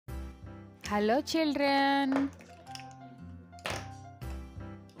Hello children.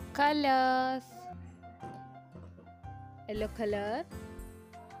 Colors. Yellow color,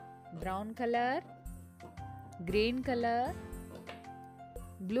 brown color, green color,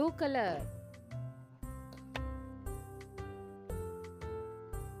 blue color.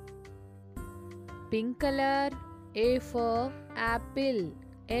 Pink color. A for apple.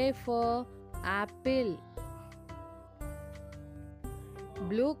 A for apple.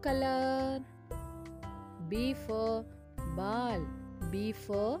 Blue color. B for ball. B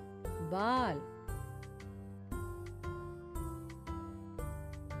for ball.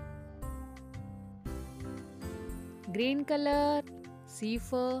 Green color. C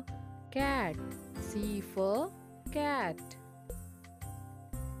for cat. C for cat.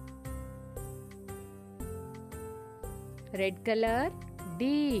 Red color.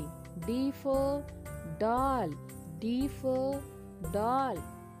 D. D for doll. D for doll.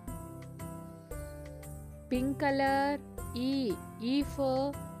 Pink color. E. E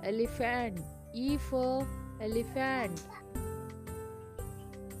for elephant. E for elephant.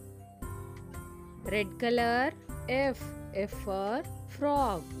 Red color. F. F for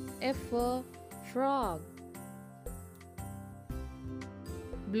frog. F for frog.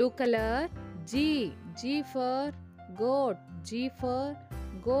 Blue color. G. G for goat. G for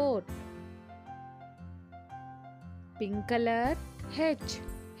goat. Pink color. H.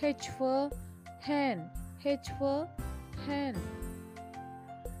 H for hen. H for hen.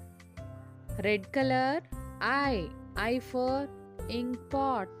 Red color. I. I for ink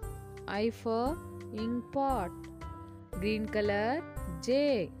pot. I for ink pot. Green color.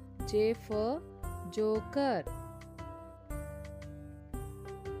 J. J for joker.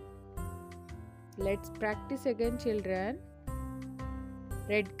 Let's practice again, children.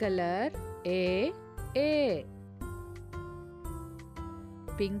 Red color. A. A.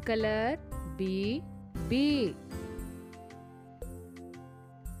 Pink color. B. B.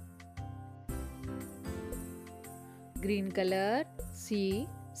 Green color. C.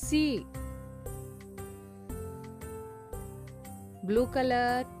 C. Blue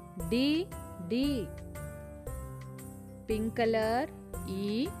color. D. D. Pink color.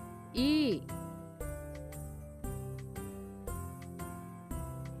 E. E.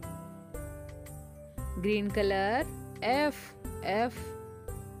 Green color. F. F.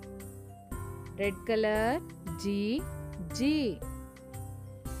 Red color. G. G.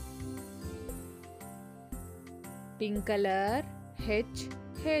 Pink color. H.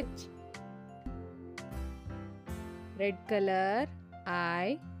 H. Red color.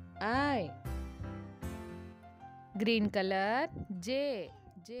 I. I. Green color. J.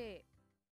 J.